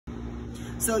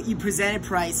So you presented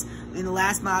price. In the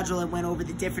last module, I went over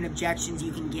the different objections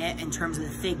you can get in terms of the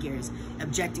figures.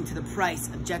 Objecting to the price,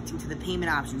 objecting to the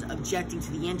payment options, objecting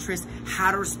to the interest,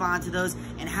 how to respond to those,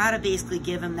 and how to basically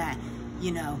give them that,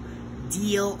 you know,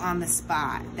 deal on the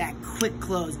spot, that quick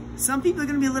close. Some people are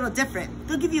gonna be a little different.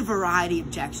 They'll give you a variety of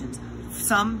objections.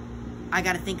 Some, I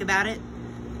gotta think about it.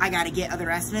 I gotta get other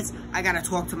estimates. I gotta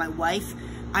talk to my wife.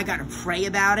 I gotta pray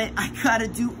about it. I gotta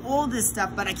do all this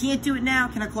stuff, but I can't do it now.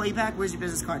 Can I call you back? Where's your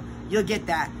business card? You'll get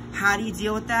that. How do you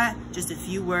deal with that? Just a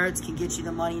few words can get you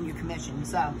the money and your commission.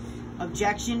 So,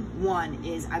 objection 1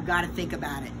 is I've gotta think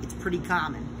about it. It's pretty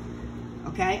common.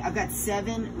 Okay, I've got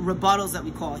 7 rebuttals that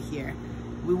we call here.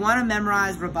 We wanna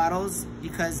memorize rebuttals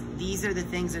because these are the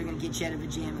things that are gonna get you out of a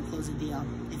jam and close a deal.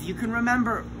 If you can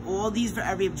remember all these for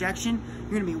every objection,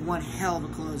 you're gonna be one hell of a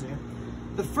closer.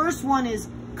 The first one is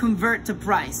convert to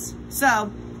price. So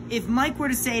if Mike were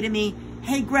to say to me,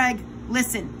 hey Greg,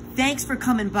 listen, thanks for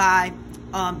coming by.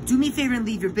 Do me a favor and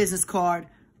leave your business card.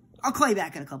 I'll call you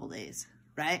back in a couple days,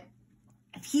 right?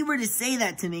 If he were to say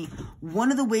that to me, one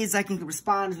of the ways I can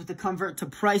respond is with the convert to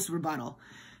price rebuttal.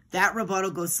 That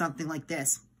rebuttal goes something like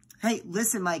this. Hey,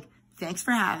 listen, Mike, thanks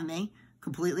for having me.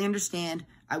 Completely understand.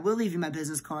 I will leave you my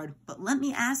business card, but let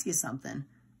me ask you something.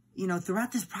 You know,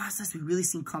 throughout this process, we really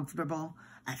seemed comfortable.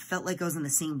 I felt like I was on the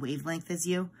same wavelength as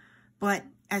you. But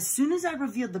as soon as I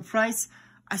revealed the price,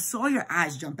 I saw your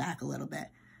eyes jump back a little bit.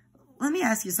 Let me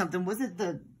ask you something. Was it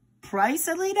the price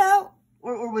I laid out?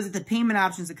 Or was it the payment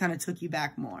options that kind of took you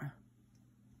back more?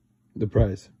 The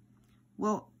price.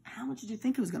 Well, how much did you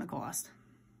think it was going to cost?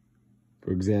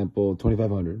 For example,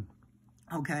 $2,500.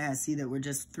 Okay, I see that we're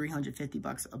just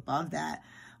 $350 above that.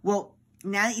 Well,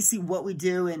 now that you see what we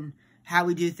do and how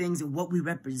we do things and what we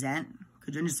represent,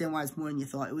 could you understand why it's more than you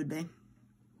thought it would be?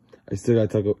 I still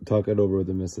got to talk it over with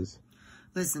the missus.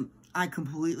 Listen, I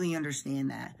completely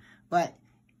understand that. But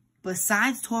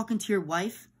besides talking to your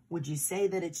wife, would you say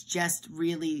that it's just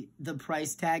really the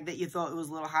price tag that you thought it was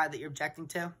a little high that you're objecting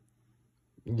to?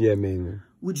 Yeah, mainly.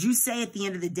 Would you say at the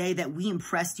end of the day that we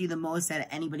impressed you the most out of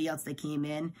anybody else that came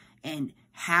in, and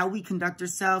how we conduct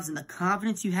ourselves and the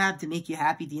confidence you have to make you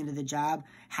happy at the end of the job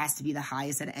has to be the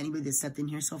highest out of anybody that's stepped in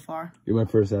here so far? You're my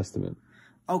first estimate.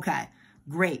 Okay,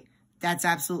 great. That's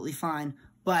absolutely fine.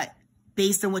 But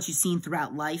based on what you've seen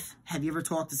throughout life, have you ever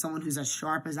talked to someone who's as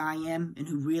sharp as I am and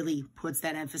who really puts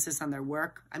that emphasis on their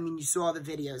work? I mean, you saw the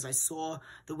videos. I saw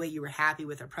the way you were happy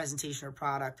with our presentation or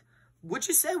product. Would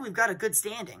you say we've got a good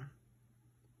standing?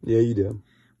 Yeah, you do.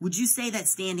 Would you say that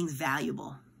standing's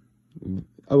valuable?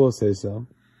 I will say so.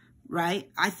 Right?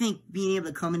 I think being able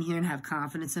to come in here and have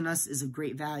confidence in us is of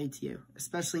great value to you,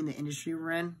 especially in the industry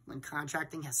we're in when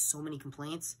contracting has so many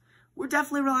complaints. We're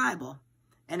definitely reliable.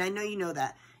 And I know you know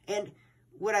that. And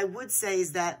what I would say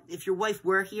is that if your wife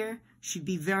were here, she'd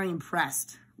be very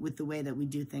impressed with the way that we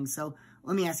do things. So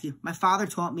let me ask you, my father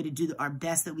taught me to do our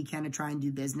best that we can to try and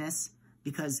do business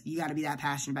because you got to be that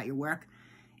passionate about your work.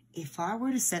 If I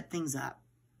were to set things up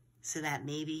so that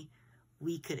maybe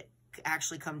we could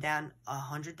actually come down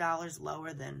 $100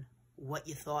 lower than what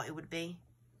you thought it would be,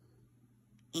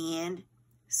 and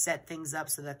set things up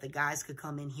so that the guys could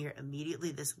come in here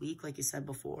immediately this week, like you said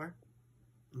before,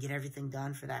 and get everything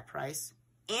done for that price,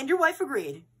 and your wife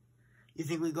agreed, you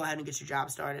think we could go ahead and get your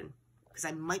job started? Because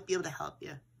I might be able to help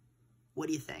you. What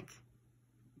do you think?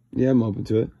 Yeah, I'm open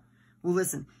to it. Well,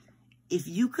 listen, if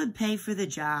you could pay for the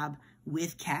job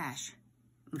with cash,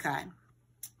 okay,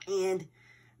 and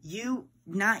you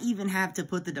not even have to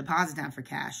put the deposit down for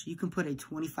cash. You can put a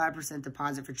 25%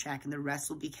 deposit for check, and the rest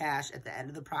will be cash at the end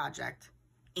of the project.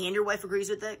 And your wife agrees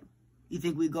with it? You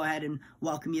think we'd go ahead and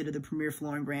welcome you to the premier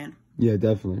flooring brand? Yeah,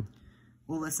 definitely.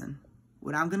 Well, listen,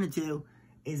 what I'm going to do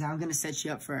is I'm going to set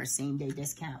you up for our same-day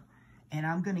discount. And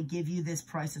I'm going to give you this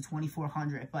price of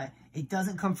 $2,400, but it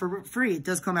doesn't come for free. It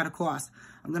does come at a cost.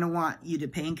 I'm going to want you to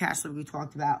pay in cash like we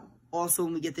talked about. Also,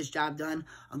 when we get this job done,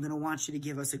 I'm going to want you to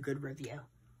give us a good review.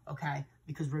 Okay,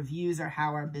 because reviews are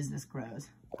how our business grows.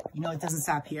 You know, it doesn't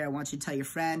stop here. I want you to tell your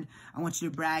friend. I want you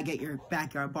to brag at your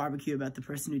backyard barbecue about the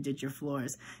person who did your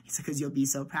floors. It's because you'll be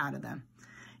so proud of them.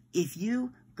 If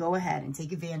you go ahead and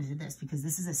take advantage of this, because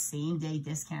this is a same-day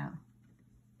discount.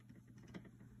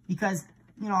 Because,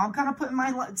 you know, I'm kind of putting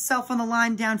myself on the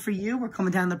line down for you. We're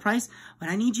coming down the price. But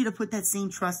I need you to put that same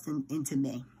trust into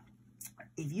me.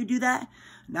 If you do that,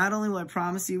 not only will I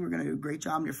promise you we're going to do a great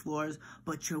job on your floors,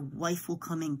 but your wife will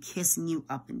come in kissing you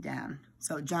up and down.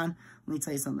 So, John, let me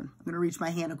tell you something. I'm going to reach my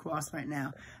hand across right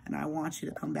now, and I want you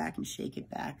to come back and shake it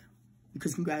back.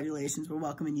 because congratulations, we're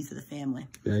welcoming you to the family.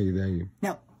 Thank you, thank you.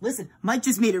 Now, listen, Mike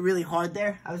just made it really hard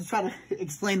there. I was trying to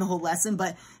explain the whole lesson,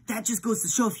 but that just goes to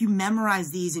show if you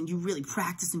memorize these and you really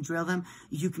practice and drill them,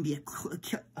 you can be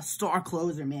a star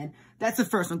closer, man. That's the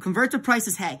first one. Convert to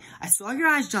prices. Hey, I saw your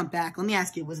eyes jump back. Let me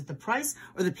ask you, was it the price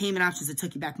or the payment options that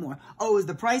took you back more? Oh, it was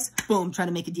the price? Boom, trying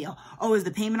to make a deal. Oh, it was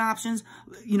the payment options?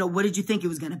 You know, what did you think it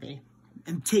was going to be?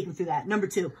 And take me through that. Number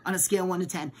 2, on a scale 1 to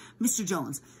 10. Mr.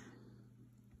 Jones,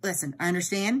 listen, I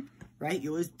understand, right? You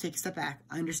always take a step back.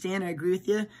 I understand. I agree with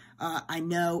you. I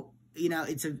know, you know,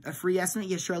 it's a free estimate.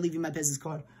 Yeah, sure, I'll leave you my business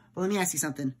card. But let me ask you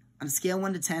something. On a scale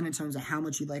 1 to 10 in terms of how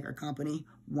much you like our company,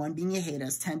 1 being you hate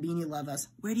us, 10 being you love us,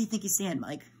 where do you think you stand,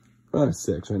 Mike?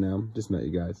 6 right now. Just met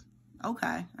you guys. Okay,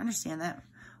 I understand that.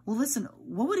 Well, listen,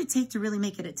 what would it take to really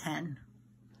make it a 10?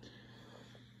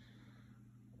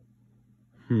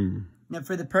 Now,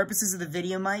 for the purposes of the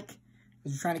video, Mike,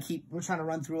 we're trying to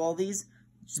run through all these.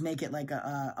 Just make it like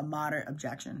a moderate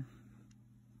objection.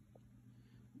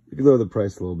 You can lower the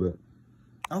price a little bit.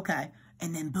 Okay.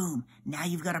 And then boom, now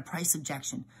you've got a price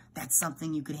objection. That's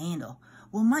something you could handle.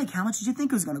 Well, Mike, how much did you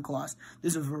think it was going to cost?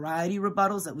 There's a variety of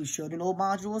rebuttals that we showed in old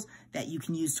modules that you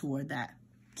can use toward that.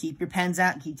 Keep your pens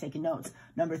out and keep taking notes.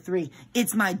 Number 3,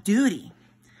 it's my duty.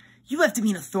 You have to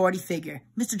be an authority figure.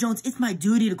 Mr. Jones, it's my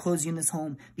duty to close you in this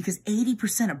home because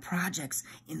 80% of projects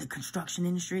in the construction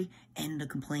industry end in a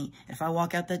complaint. If I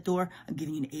walk out that door, I'm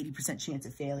giving you an 80% chance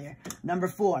of failure. Number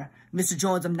 4, Mr.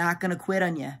 Jones, I'm not going to quit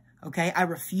on you. Okay, I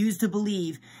refuse to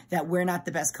believe that we're not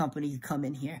the best company to come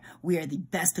in here. We are the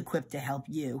best equipped to help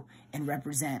you and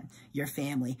represent your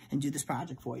family and do this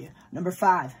project for you. Number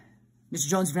 5, Mr.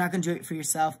 Jones, if you're not going to do it for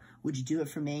yourself, would you do it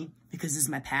for me? Because this is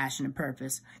my passion and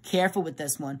purpose. Careful with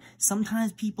this one.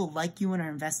 Sometimes people like you and are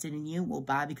invested in you will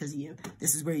buy because of you.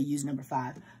 This is where you use number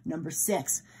 5. Number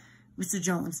 6, Mr.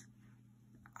 Jones,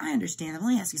 I understand. Let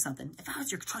me ask you something. If I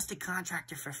was your trusted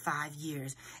contractor for 5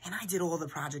 years and I did all the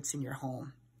projects in your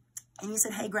home, and you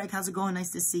said, hey, Greg, how's it going? Nice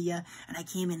to see you. And I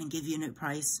came in and gave you a new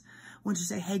price. Wouldn't you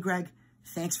say, hey, Greg,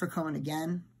 thanks for coming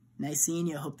again. Nice seeing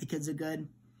you. I hope the kids are good.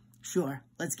 Sure,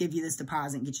 let's give you this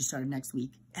deposit and get you started next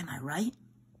week. Am I right?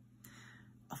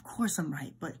 Of course I'm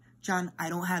right. But, John, I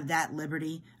don't have that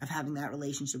liberty of having that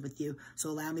relationship with you.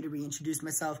 So allow me to reintroduce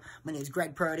myself. My name is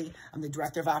Greg Purdy. I'm the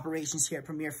Director of Operations here at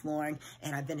Premier Flooring.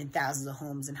 And I've been in thousands of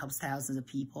homes and helped thousands of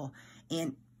people.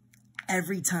 And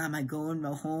every time I go in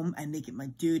my home, I make it my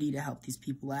duty to help these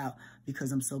people out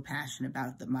because I'm so passionate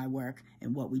about my work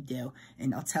and what we do.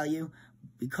 And I'll tell you,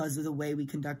 because of the way we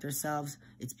conduct ourselves,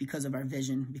 it's because of our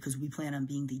vision, because we plan on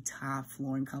being the top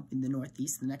flooring company in the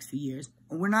Northeast in the next few years.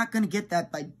 And we're not going to get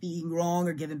that by being wrong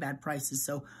or giving bad prices.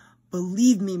 So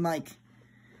believe me, Mike,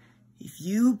 if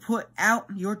you put out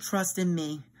your trust in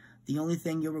me, the only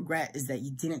thing you'll regret is that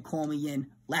you didn't call me in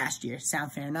last year.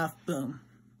 Sound fair enough? Boom.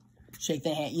 Shake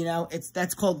the hand. You know,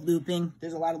 that's called looping.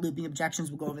 There's a lot of looping objections.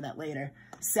 We'll go over that later.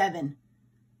 7,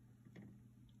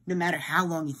 no matter how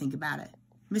long you think about it.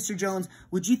 Mr. Jones,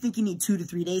 would you think you need 2 to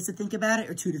 3 days to think about it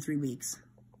or 2 to 3 weeks?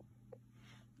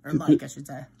 Or Mike, I should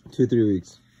say. 2 to 3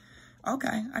 weeks.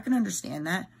 Okay, I can understand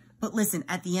that. But listen,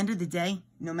 at the end of the day,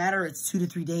 no matter it's 2 to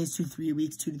 3 days, 2 to 3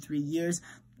 weeks, 2 to 3 years,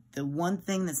 the one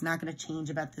thing that's not going to change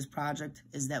about this project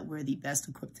is that we're the best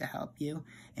equipped to help you,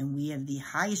 and we have the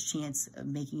highest chance of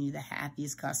making you the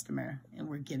happiest customer, and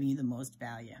we're giving you the most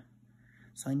value.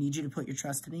 So I need you to put your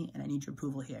trust in me, and I need your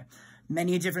approval here.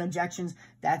 Many different objections.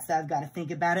 That's that I've got to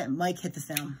think about it. Mike, hit the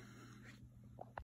film.